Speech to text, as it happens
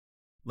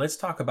Let's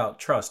talk about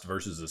trust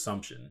versus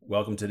assumption.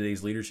 Welcome to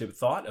today's leadership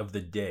thought of the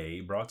day,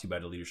 brought to you by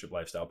the Leadership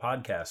Lifestyle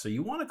Podcast. So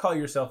you want to call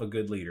yourself a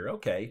good leader.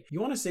 Okay. You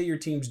want to say your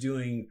team's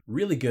doing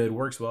really good,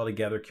 works well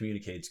together,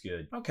 communicates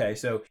good. Okay.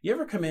 So you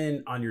ever come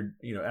in on your,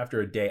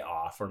 after a day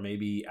off or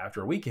maybe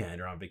after a weekend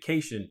or on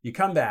vacation, you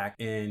come back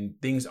and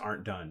things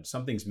aren't done.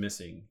 Something's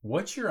missing.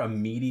 What's your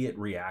immediate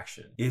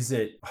reaction? Is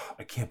it, oh,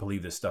 I can't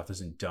believe this stuff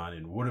isn't done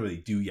and what did they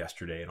do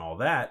yesterday and all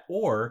that?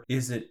 Or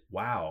is it,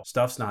 wow,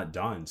 stuff's not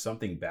done.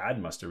 Something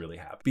bad must have really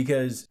happened.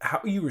 Because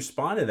how you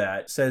respond to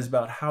that says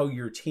about how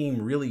your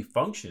team really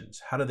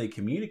functions. How do they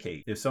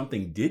communicate? If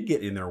something did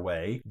get in their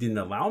way, didn't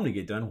allow them to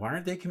get done, why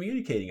aren't they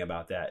communicating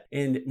about that?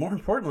 And more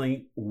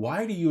importantly,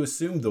 why do you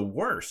assume the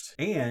worst?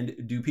 And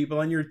do people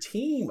on your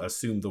team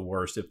assume the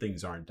worst if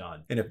things aren't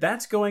done? And if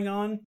that's going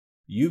on,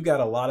 you've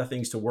got a lot of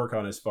things to work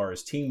on as far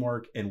as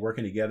teamwork and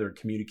working together,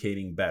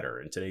 communicating better.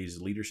 And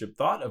today's leadership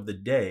thought of the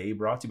day,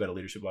 brought to you by the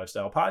Leadership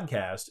Lifestyle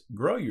Podcast,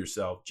 grow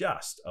yourself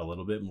just a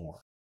little bit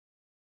more.